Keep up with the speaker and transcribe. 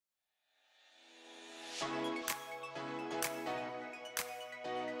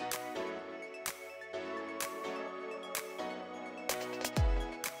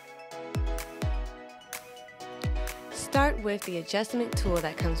Start with the adjustment tool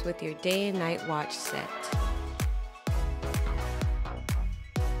that comes with your day and night watch set.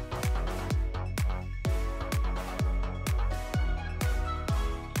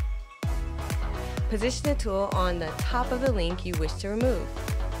 Position the tool on the top of the link you wish to remove.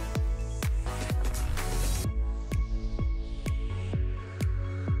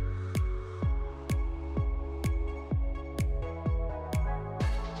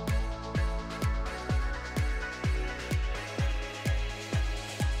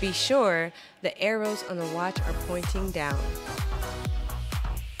 Be sure the arrows on the watch are pointing down.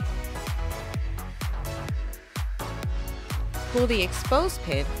 Pull the exposed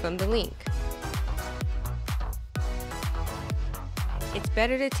pin from the link. It's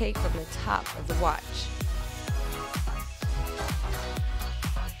better to take from the top of the watch.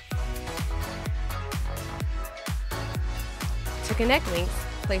 To connect links,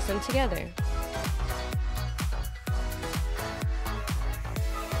 place them together.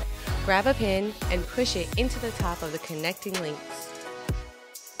 Grab a pin and push it into the top of the connecting links.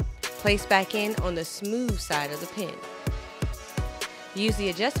 Place back in on the smooth side of the pin. Use the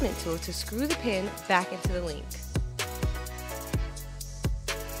adjustment tool to screw the pin back into the link.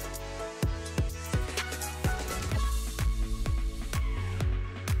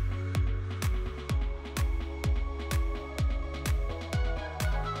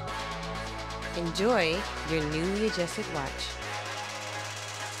 Enjoy your newly adjusted watch.